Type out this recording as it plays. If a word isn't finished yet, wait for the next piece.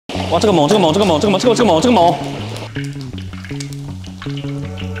哇，这个猛！直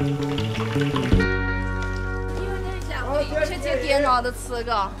接点了的吃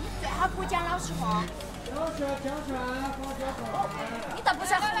个，他不讲老实话。你倒不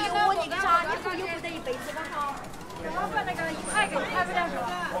是忽悠我那个啥，你忽悠不得一辈子的哈。老板那个一块给你开不了是吧？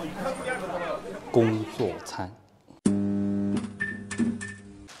工作餐。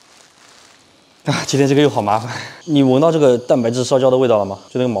啊，今天这个又好麻烦。你闻到这个蛋白质烧焦的味道了吗？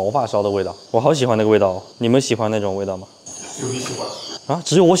就那个毛发烧的味道，我好喜欢那个味道哦。你们喜欢那种味道吗？只有你喜欢。啊，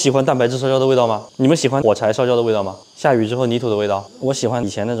只有我喜欢蛋白质烧焦的味道吗？你们喜欢火柴烧焦的味道吗？下雨之后泥土的味道？我喜欢以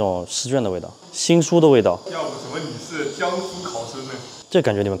前那种试卷的味道，新书的味道。要不什么你是江苏考生呢？这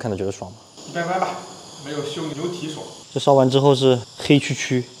感觉你们看着觉得爽吗？一般般吧，没有修牛蹄爽。这烧完之后是黑黢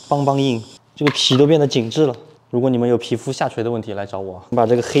黢、邦邦硬，这个皮都变得紧致了。如果你们有皮肤下垂的问题，来找我，把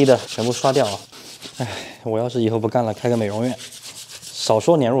这个黑的全部刷掉啊！哎，我要是以后不干了，开个美容院，少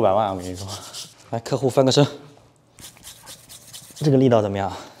说年入百万啊！我跟你说，来，客户翻个身，这个力道怎么样？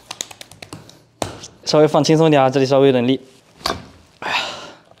稍微放轻松一点啊，这里稍微有点力。哎呀，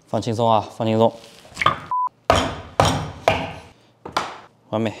放轻松啊，放轻松。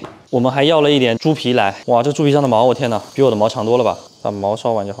完美。我们还要了一点猪皮来，哇，这猪皮上的毛，我天哪，比我的毛长多了吧？把毛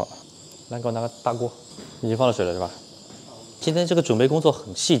烧完就好了。来，给我拿个大锅，已经放了水了是吧？今天这个准备工作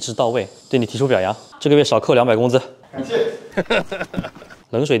很细致到位，对你提出表扬。这个月少扣200工资。感谢。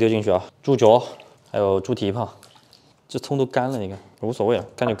冷水丢进去啊，猪脚，还有猪蹄膀。这葱都干了，你看无所谓了，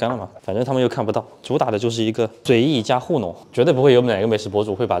干就干了嘛，反正他们又看不到。主打的就是一个随意加糊弄，绝对不会有哪个美食博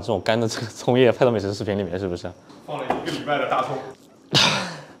主会把这种干的这个葱叶拍到美食视频里面，是不是？放了1个礼拜的大葱。你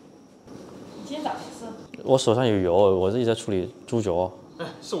今天咋回事？我手上有油，我一直在处理猪脚。哎，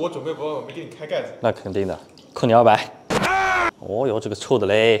是我准备不好，我没给你开盖子。那肯定的，扣你200。哦哟，这个臭的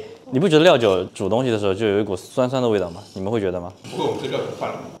嘞！你不觉得料酒煮东西的时候就有一股酸酸的味道吗？你们会觉得吗？不过我们这料酒换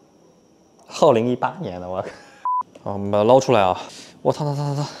了。2018年的我。好，我们把它捞出来啊！我操！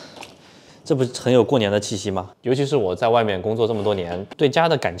这不是很有过年的气息吗？尤其是我在外面工作这么多年，对家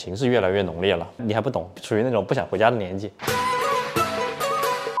的感情是越来越浓烈了。你还不懂，属于那种不想回家的年纪。看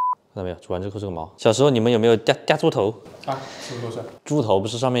到没有？煮完之后这个毛。小时候你们有没有夹猪头？啊，是不是？猪头不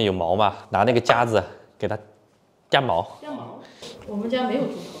是上面有毛吗？拿那个夹子给它夹毛。夹毛？我们家没有猪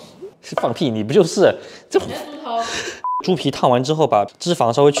头。是放屁！你不就是这？猪头。猪皮烫完之后，把脂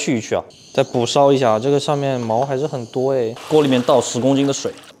肪稍微去一去啊，再补烧一下。这个上面毛还是很多哎。锅里面倒10公斤的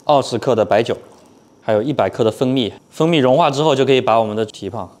水，20克的白酒，还有100克的蜂蜜。蜂蜜融化之后，就可以把我们的蹄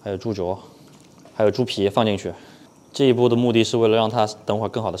膀、还有猪脚、还有猪皮放进去。这一步的目的是为了让它等会儿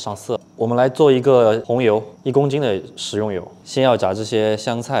更好的上色。我们来做一个红油，1公斤的食用油。先要炸这些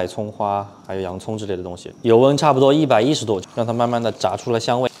香菜、葱花，还有洋葱之类的东西。油温差不多110度，让它慢慢的炸出来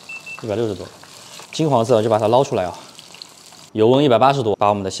香味。160度，金黄色就把它捞出来啊。油温180度，把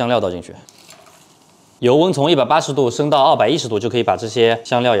我们的香料倒进去。油温从180度升到210度，就可以把这些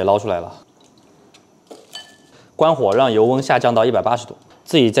香料也捞出来了。关火，让油温下降到180度。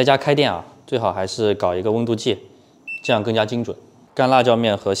自己在家开店啊，最好还是搞一个温度计，这样更加精准。干辣椒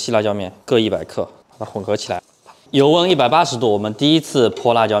面和细辣椒面各100克，把它混合起来。油温180度，我们第一次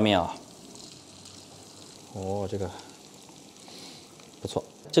泼辣椒面啊。哦，这个不错。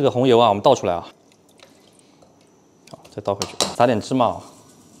这个红油啊，我们倒出来啊。好，再倒回去，撒点芝麻啊。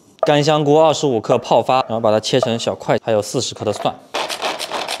干香菇25克泡发，然后把它切成小块，还有40克的蒜。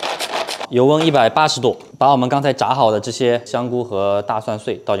油温180度，把我们刚才炸好的这些香菇和大蒜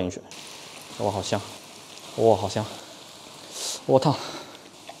碎倒进去。哇，好香！哇，好香！我烫！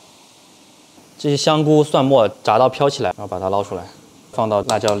这些香菇、蒜末炸到飘起来，然后把它捞出来，放到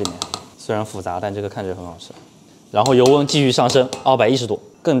辣椒里面。虽然复杂，但这个看着很好吃。然后油温继续上升，210度，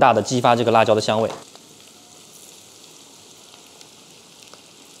更大的激发这个辣椒的香味。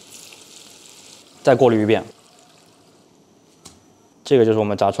再过滤一遍。这个就是我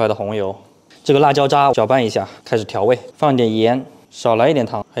们炸出来的红油。这个辣椒渣搅拌一下，开始调味，放一点盐，少来一点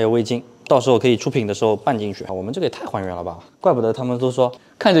糖，还有味精。到时候可以出品的时候拌进去。我们这个也太还原了吧！怪不得他们都说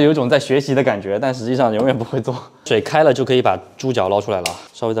看着有种在学习的感觉，但实际上永远不会做。水开了就可以把猪脚捞出来了，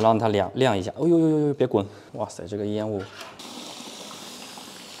稍微的让它晾一下。哦呦，别滚！哇塞，这个烟雾，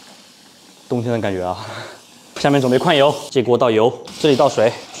冬天的感觉啊！下面准备宽油，这锅倒油，这里倒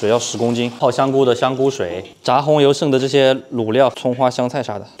水，水要10公斤。泡香菇的香菇水，炸红油剩的这些卤料、葱花、香菜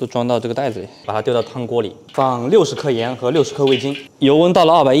啥的都装到这个袋子里，把它丢到汤锅里，放60克盐和60克味精。油温到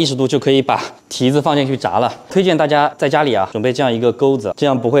了210度就可以把蹄子放进去炸了。推荐大家在家里啊准备这样一个钩子，这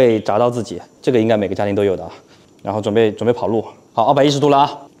样不会炸到自己。这个应该每个家庭都有的啊。然后准备跑路。好，210度了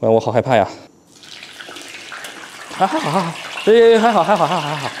啊！我好害怕呀。还好，对，还好。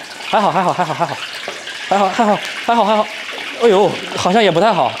哎呦，好像也不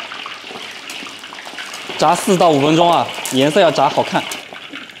太好。炸4到5分钟啊，颜色要炸好看。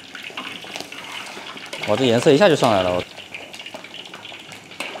哇，这颜色一下就上来了。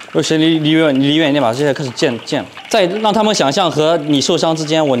谁离远一点吧，这些开始溅了。再让他们想象和你受伤之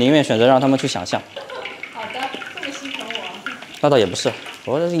间，我宁愿选择让他们去想象。好的，这么心疼我。那倒也不是，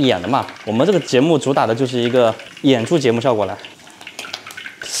我这是演的嘛。我们这个节目主打的就是一个演出节目效果来。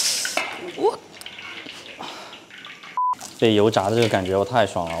被油炸的这个感觉，我太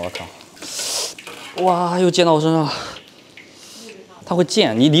爽了，我靠！哇，又溅到我身上了。它会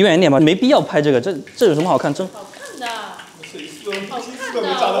溅，你离远一点吧，没必要拍这个，这有什么好看？真好看的，好看的，没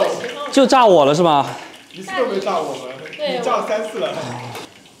炸到我们，就炸我了是吧？一次都没炸我们，你炸了3次了。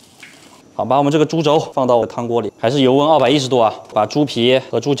好，把我们这个猪肘放到汤锅里，还是油温210度啊，把猪皮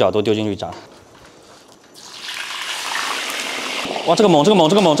和猪脚都丢进去炸。哇，这个猛！这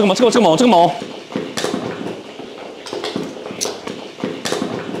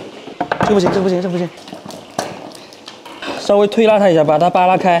不行！稍微推拉它一下，把它扒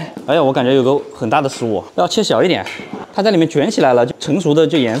拉开。哎呀，我感觉有个很大的失误，要切小一点。它在里面卷起来了，就成熟的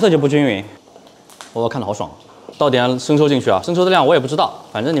就颜色就不均匀。我看着好爽。倒点生抽进去啊，生抽的量我也不知道，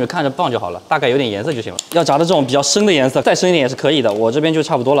反正你们看着放就好了，大概有点颜色就行了。要炸的这种比较深的颜色，再深一点也是可以的。我这边就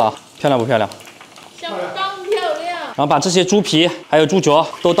差不多了啊，漂亮不漂亮？相当漂亮。然后把这些猪皮还有猪脚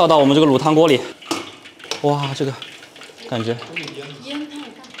都倒到我们这个卤汤锅里。哇，这个感觉。烟太大。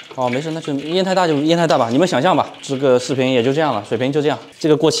哦，没事，那就烟太大就烟太大吧，你们想象吧。这个视频也就这样了，水平就这样。这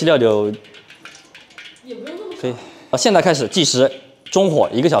个过期料就也不用那么可以。现在开始计时，中火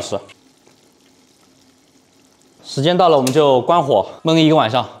1个小时。时间到了，我们就关火焖1个晚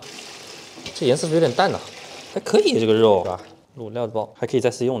上。这颜色是不是有点淡呢？还可以，这个肉是吧？卤料包还可以再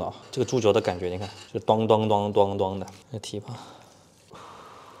次用的啊。这个猪脚的感觉，你看，这咚咚的，这蹄膀。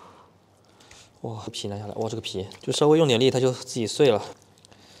哇，皮拿下来，哇，这个皮就稍微用点力，它就自己碎了。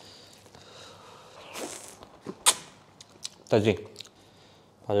带劲，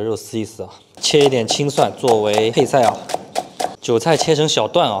把这肉撕一撕啊，切一点青蒜作为配菜啊，韭菜切成小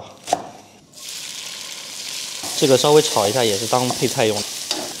段啊。这个稍微炒一下也是当配菜用的，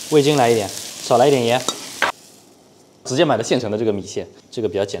味精来一点，少来一点盐。直接买的现成的这个米线，这个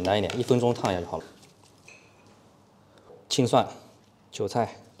比较简单一点，1分钟烫一下就好了。青蒜、韭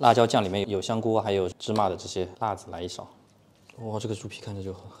菜、辣椒酱里面有香菇还有芝麻的这些辣子来1勺。哇，这个猪皮看着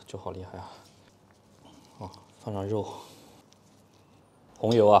就好厉害啊！哦，放上肉，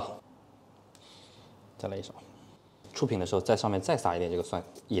红油啊，再来1勺。出品的时候在上面再撒一点这个蒜，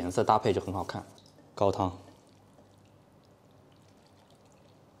颜色搭配就很好看。高汤。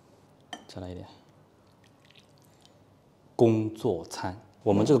再来一点。工作餐，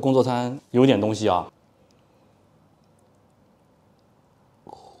我们这个工作餐有点东西啊。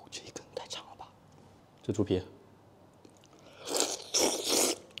哦，这一根太长了吧？这猪皮，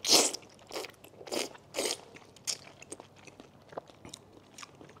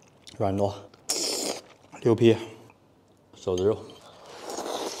软糯，牛皮，手指肉，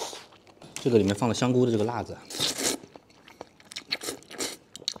这个里面放了香菇的这个辣子。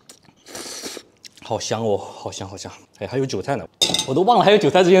好香哦，好香好香！哎，还有韭菜呢，我都忘了还有韭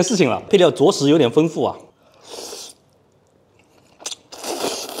菜这件事情了。配料着实有点丰富啊，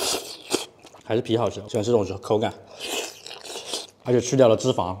还是皮好吃，喜欢这种口感，而且去掉了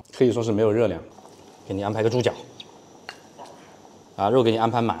脂肪，可以说是没有热量。给你安排个猪脚，啊，肉给你安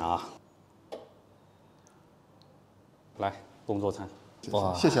排满啊。来，工作餐，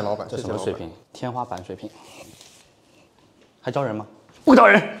哇，谢谢老板，这什么水平？天花板水平。还招人吗？不招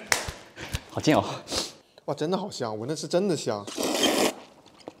人。好贱哦！哇，真的好香，闻的是真的香。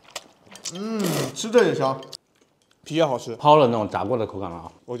吃着也香，皮也好吃。抛了那种炸过的口感了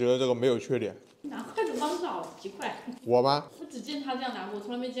啊！我觉得这个没有缺点。拿筷子帮手，奇怪。我吗？我只见他这样拿过，我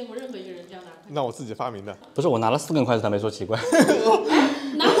从来没见过任何一个人这样拿筷子。那我自己发明的。不是，我拿了4根筷子，他没说奇怪。拿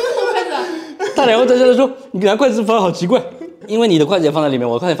4根筷子。大脸在这说你拿筷子放的好奇怪，因为你的筷子也放在里面，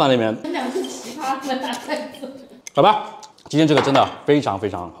我的筷子放在里面。你们2个奇葩的拿筷子。好吧，今天这个真的非常非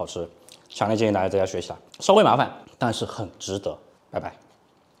常好吃。强烈建议大家在家学起来，稍微麻烦，但是很值得。拜拜。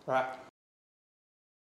拜拜。